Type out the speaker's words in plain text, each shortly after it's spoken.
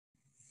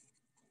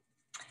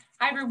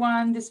Hi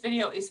everyone, this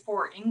video is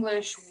for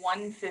English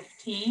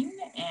 115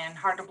 and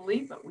hard to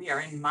believe, but we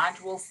are in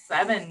Module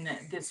 7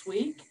 this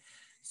week.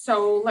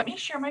 So let me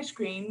share my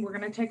screen. We're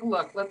going to take a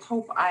look. Let's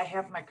hope I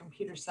have my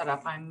computer set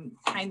up. I'm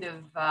kind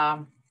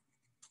of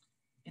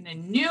in a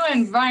new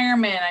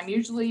environment. I'm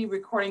usually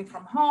recording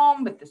from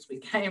home, but this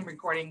week I am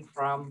recording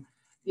from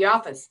the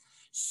office.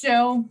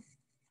 So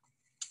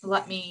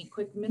let me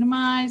quick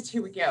minimize.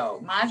 Here we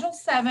go. Module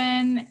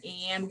 7,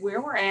 and where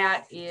we're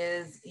at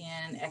is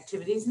in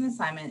activities and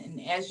assignment.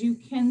 And as you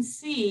can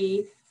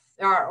see,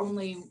 there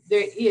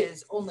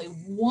is only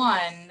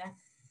one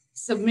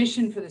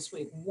submission for this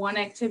week, one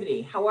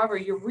activity. However,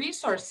 your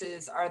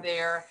resources are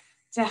there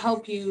to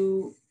help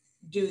you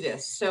do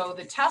this. So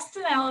the test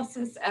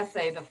analysis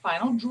essay, the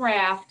final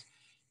draft,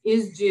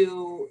 is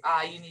due.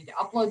 You need to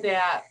upload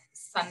that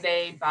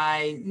Sunday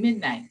by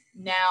midnight.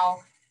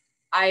 Now,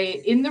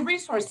 in the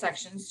resource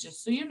sections,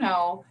 just so you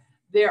know,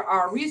 there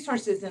are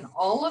resources, and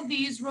all of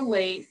these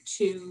relate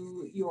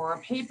to your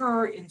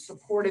paper in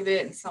support of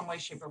it in some way,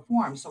 shape, or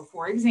form. So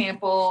for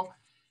example,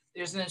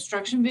 there's an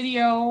instruction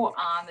video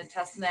on the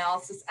test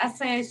analysis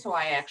essay. So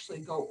I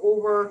actually go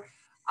over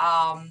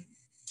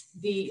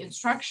the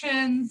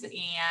instructions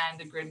and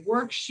the grid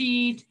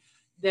worksheet.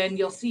 Then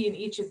you'll see in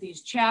each of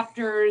these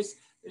chapters,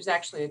 there's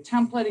actually a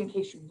template in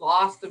case you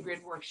lost the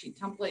grid worksheet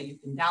template. You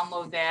can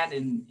download that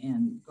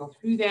and go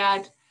through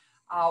that.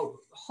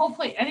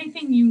 Hopefully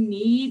anything you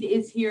need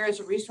is here as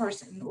a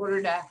resource in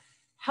order to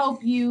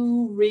help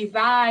you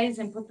revise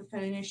and put the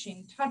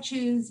finishing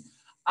touches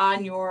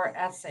on your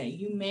essay.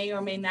 You may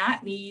or may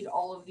not need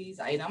all of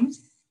these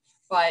items,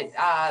 but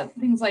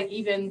things like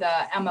even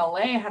the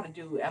MLA, how to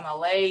do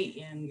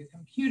MLA in your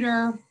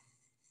computer,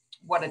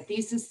 what a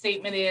thesis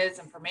statement is,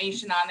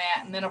 information on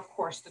that, and then of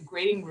course the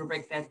grading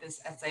rubric that this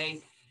essay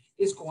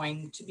is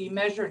going to be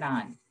measured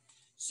on.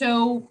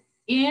 So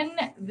in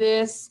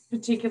this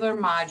particular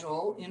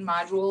module, in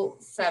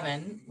module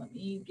 7, let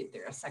me get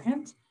there a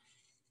second.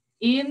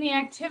 In the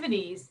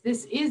activities,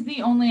 this is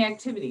the only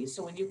activity.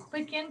 So when you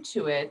click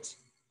into it,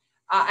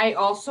 I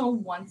also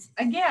once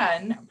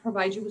again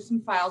provide you with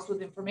some files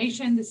with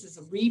information. This is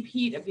a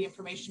repeat of the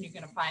information you're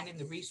going to find in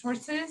the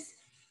resources.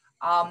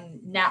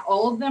 Not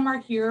all of them are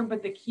here,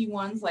 but the key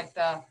ones like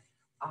the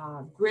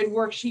grid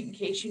worksheet in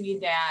case you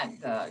need that,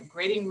 the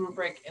grading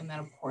rubric, and then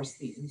of course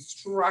the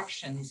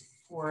instructions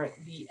for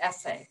the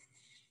essay.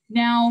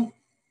 Now,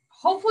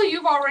 hopefully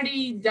you've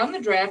already done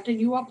the draft and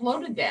you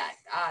uploaded that.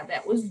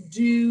 That was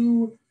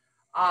due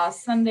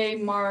Sunday,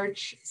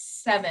 March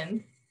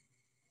 7th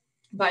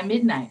by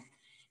midnight.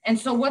 And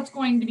so what's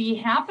going to be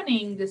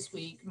happening this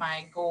week,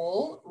 my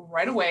goal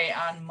right away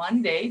on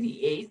Monday,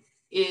 the 8th,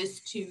 is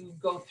to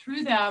go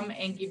through them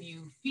and give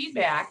you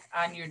feedback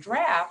on your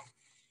draft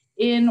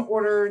in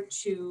order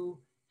to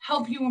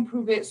help you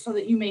improve it so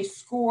that you may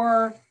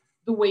score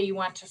the way you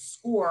want to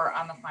score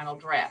on the final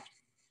draft.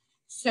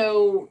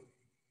 So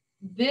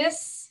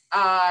this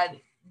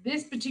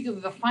particular,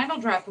 the final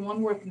draft, the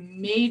one with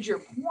major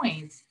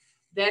points,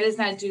 that is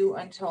not due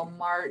until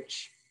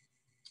March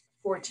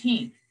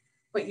 14th.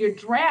 But your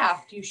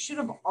draft, you should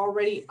have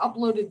already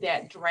uploaded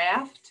that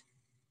draft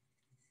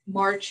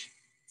March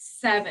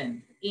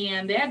 7th.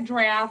 And that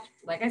draft,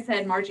 like I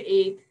said, March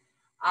 8th,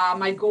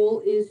 my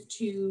goal is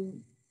to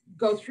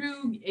go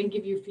through and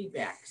give you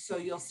feedback. So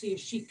you'll see a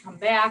sheet come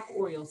back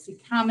or you'll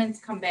see comments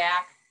come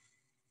back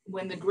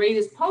when the grade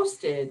is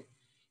posted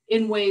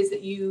in ways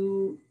that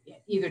you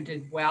either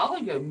did well,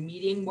 you're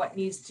meeting what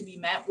needs to be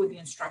met with the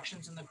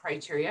instructions and the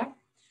criteria,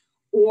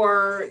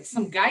 or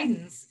some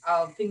guidance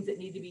of things that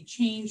need to be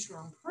changed or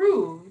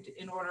improved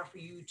in order for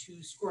you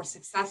to score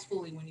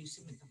successfully when you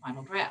submit the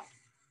final draft,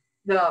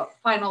 the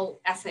final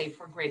essay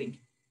for grading.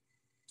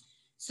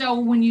 So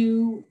when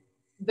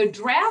the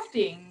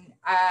drafting,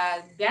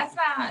 that's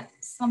not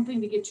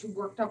something to get too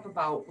worked up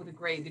about with a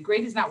grade. The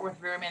grade is not worth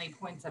very many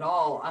points at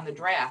all on the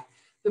draft.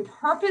 The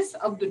purpose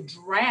of the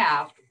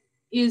draft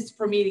is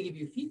for me to give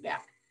you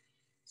feedback.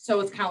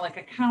 So it's kind of like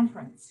a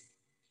conference.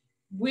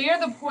 Where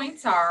the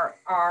points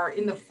are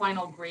in the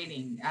final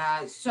grading.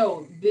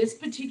 So this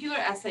particular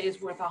essay is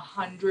worth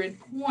 100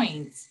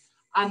 points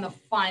on the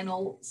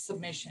final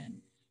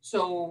submission.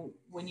 So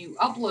when you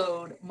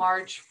upload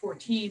March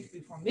 14th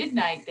before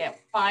midnight, that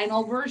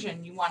final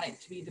version, you want it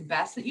to be the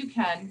best that you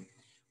can.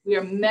 We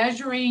are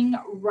measuring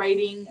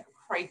writing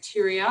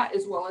criteria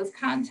as well as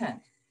content.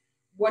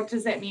 What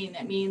does that mean?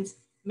 That means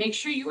make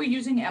sure you are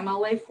using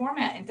MLA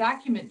format and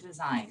document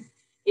design.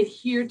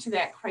 Adhere to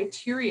that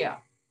criteria.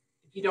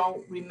 If you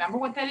don't remember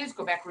what that is,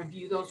 go back,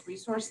 review those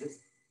resources.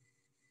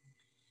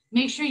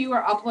 Make sure you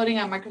are uploading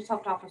on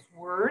Microsoft Office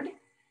Word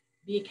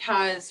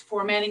because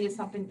formatting is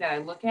something that I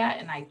look at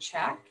and I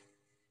check.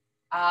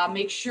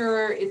 Make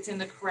sure it's in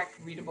the correct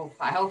readable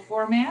file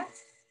format.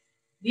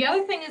 The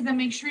other thing is that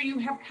make sure you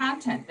have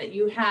content, that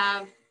you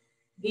have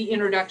the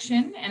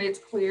introduction and it's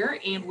clear.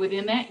 And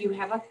within that, you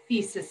have a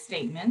thesis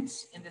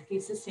statement, and the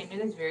thesis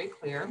statement is very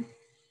clear.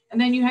 And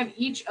then you have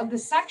each of the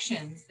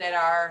sections that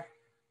are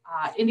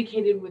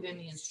indicated within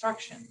the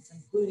instructions,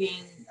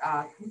 including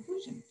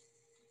conclusion.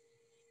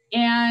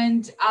 And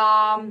And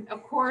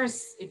of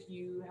course, if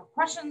you have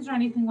questions or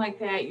anything like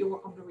that, you're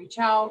welcome to reach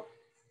out.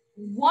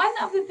 One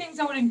of the things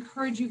I would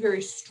encourage you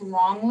very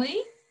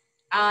strongly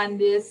on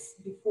this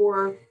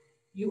before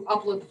you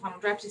upload the final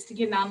draft is to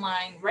get an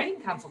online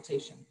writing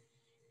consultation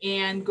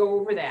and go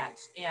over that.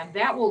 And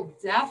that will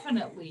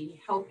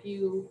definitely help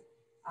you.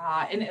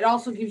 And it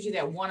also gives you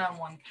that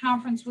one-on-one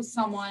conference with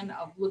someone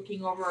of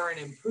looking over and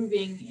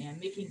improving and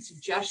making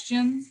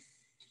suggestions,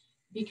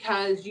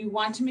 because you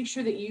want to make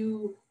sure that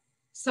you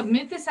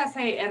submit this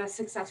essay at a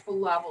successful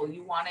level.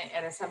 You want it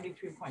at a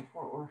 73.4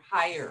 or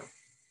higher.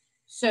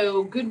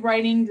 So good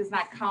writing does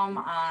not come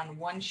on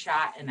one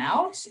shot and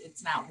out.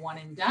 It's not one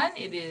and done.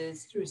 It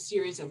is through a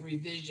series of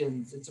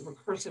revisions. It's a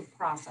recursive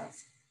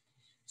process.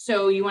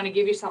 So you want to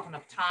give yourself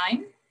enough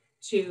time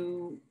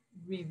to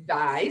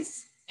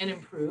revise and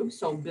improve.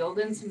 So build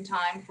in some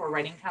time for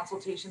writing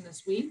consultation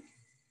this week.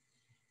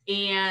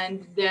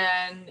 And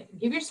then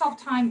give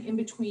yourself time in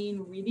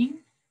between reading.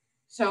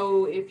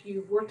 So if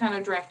you've worked on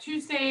a draft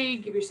Tuesday,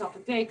 give yourself a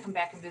day, come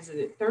back and visit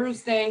it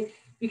Thursday,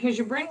 because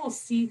your brain will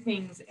see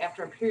things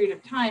after a period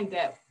of time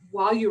that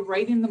while you're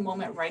right in the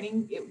moment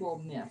writing, it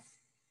will miss.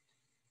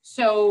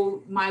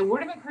 So my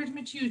word of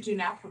encouragement to you, do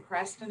not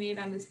procrastinate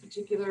on this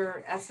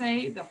particular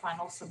essay, the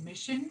final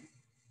submission,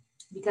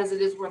 because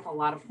it is worth a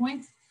lot of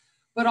points,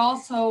 but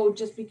also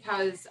just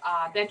because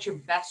that's your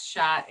best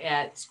shot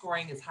at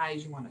scoring as high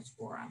as you want to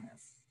score on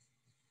this.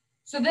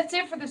 So that's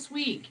it for this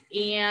week.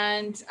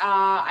 And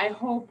I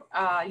hope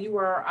you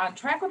are on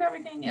track with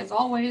everything. As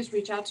always,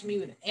 reach out to me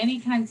with any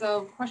kinds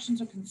of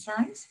questions or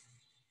concerns.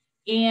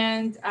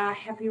 And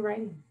happy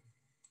writing.